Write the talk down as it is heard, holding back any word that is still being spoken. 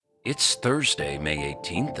It's Thursday, May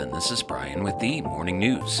 18th, and this is Brian with the Morning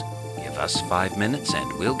News. Give us 5 minutes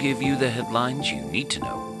and we'll give you the headlines you need to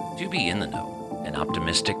know to be in the know. An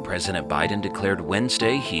optimistic President Biden declared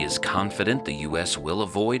Wednesday he is confident the U.S. will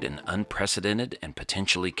avoid an unprecedented and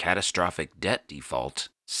potentially catastrophic debt default,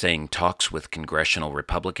 saying talks with congressional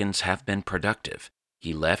Republicans have been productive.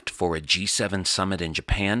 He left for a G7 summit in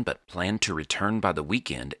Japan but planned to return by the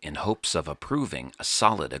weekend in hopes of approving a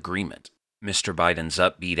solid agreement. Mr. Biden's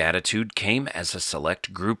upbeat attitude came as a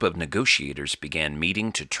select group of negotiators began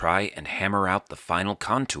meeting to try and hammer out the final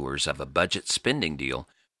contours of a budget spending deal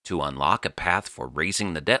to unlock a path for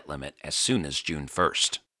raising the debt limit as soon as June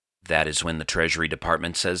 1st. That is when the Treasury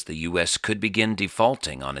Department says the U.S. could begin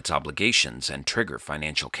defaulting on its obligations and trigger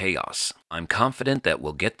financial chaos. "I'm confident that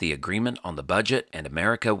we'll get the agreement on the budget and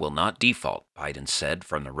America will not default," Biden said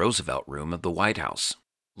from the Roosevelt Room of the White House.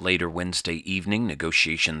 Later Wednesday evening,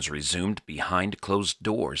 negotiations resumed behind closed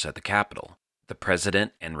doors at the Capitol. The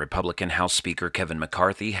President and Republican House Speaker Kevin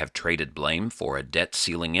McCarthy have traded blame for a debt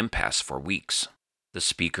ceiling impasse for weeks. The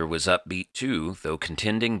Speaker was upbeat too, though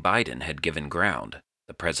contending Biden had given ground.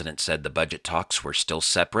 The President said the budget talks were still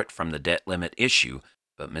separate from the debt limit issue,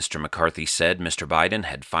 but Mr. McCarthy said Mr. Biden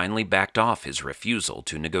had finally backed off his refusal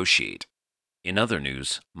to negotiate. In other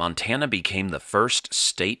news, Montana became the first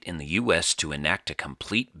state in the U.S. to enact a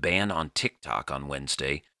complete ban on TikTok on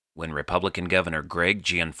Wednesday when Republican Governor Greg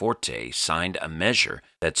Gianforte signed a measure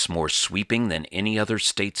that's more sweeping than any other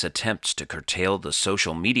state's attempts to curtail the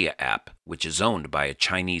social media app, which is owned by a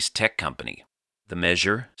Chinese tech company. The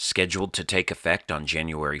measure, scheduled to take effect on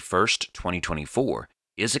January 1st, 2024,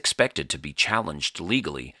 is expected to be challenged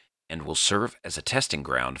legally and will serve as a testing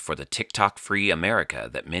ground for the TikTok-free America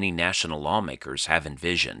that many national lawmakers have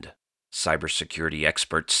envisioned. Cybersecurity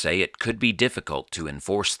experts say it could be difficult to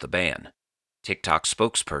enforce the ban. TikTok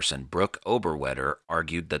spokesperson Brooke Oberwetter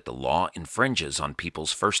argued that the law infringes on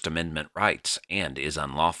people's First Amendment rights and is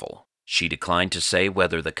unlawful. She declined to say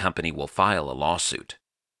whether the company will file a lawsuit.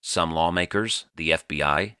 Some lawmakers, the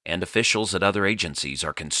FBI, and officials at other agencies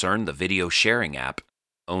are concerned the video sharing app,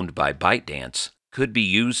 owned by ByteDance, could be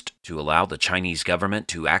used to allow the Chinese government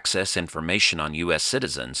to access information on U.S.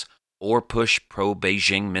 citizens or push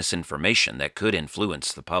pro-Beijing misinformation that could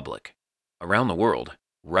influence the public. Around the world,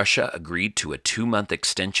 Russia agreed to a 2-month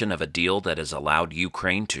extension of a deal that has allowed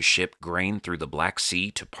Ukraine to ship grain through the Black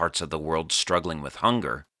Sea to parts of the world struggling with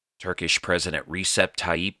hunger. Turkish President Recep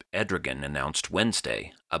Tayyip Erdogan announced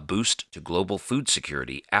Wednesday a boost to global food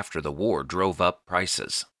security after the war drove up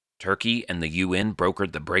prices. Turkey and the UN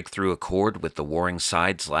brokered the breakthrough accord with the warring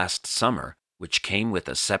sides last summer, which came with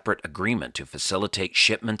a separate agreement to facilitate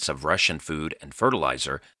shipments of Russian food and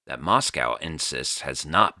fertilizer that Moscow insists has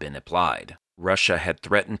not been applied. Russia had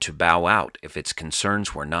threatened to bow out if its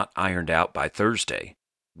concerns were not ironed out by Thursday.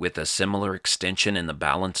 With a similar extension in the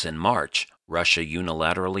balance in March, Russia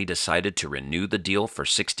unilaterally decided to renew the deal for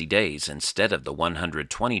 60 days instead of the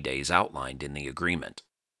 120 days outlined in the agreement.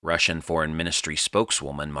 Russian Foreign Ministry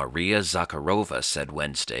spokeswoman Maria Zakharova said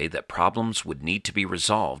Wednesday that problems would need to be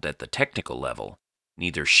resolved at the technical level.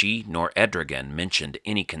 Neither she nor Erdogan mentioned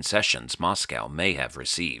any concessions Moscow may have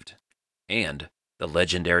received. And the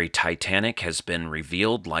legendary Titanic has been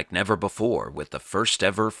revealed like never before, with the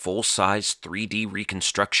first-ever full-size 3D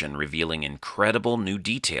reconstruction revealing incredible new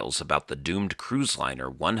details about the doomed cruise liner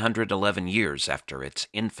 111 years after its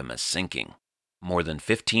infamous sinking. More than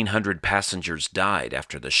 1,500 passengers died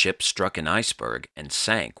after the ship struck an iceberg and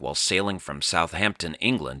sank while sailing from Southampton,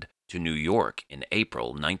 England, to New York in April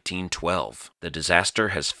 1912. The disaster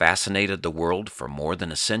has fascinated the world for more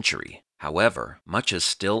than a century. However, much is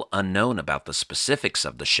still unknown about the specifics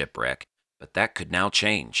of the shipwreck, but that could now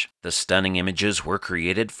change. The stunning images were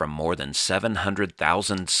created from more than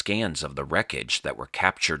 700,000 scans of the wreckage that were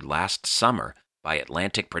captured last summer by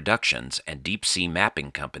Atlantic Productions and deep-sea mapping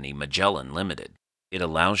company Magellan Limited. It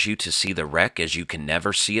allows you to see the wreck as you can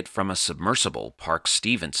never see it from a submersible, Park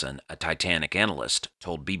Stevenson, a Titanic analyst,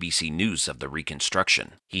 told BBC News of the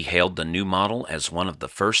reconstruction. He hailed the new model as one of the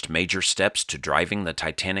first major steps to driving the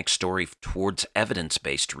Titanic story towards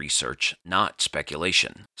evidence-based research, not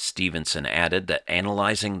speculation. Stevenson added that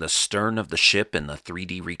analyzing the stern of the ship in the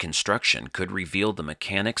 3D reconstruction could reveal the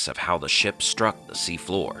mechanics of how the ship struck the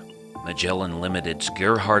seafloor. Magellan Limited's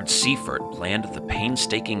Gerhard Seifert planned the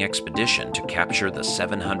painstaking expedition to capture the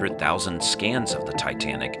 700,000 scans of the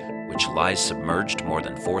Titanic, which lies submerged more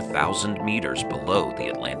than 4,000 meters below the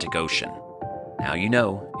Atlantic Ocean. Now you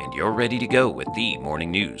know, and you're ready to go with the Morning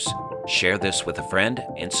News. Share this with a friend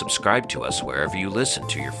and subscribe to us wherever you listen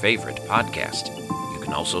to your favorite podcast. You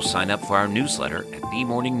can also sign up for our newsletter at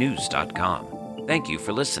themorningnews.com. Thank you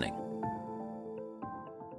for listening.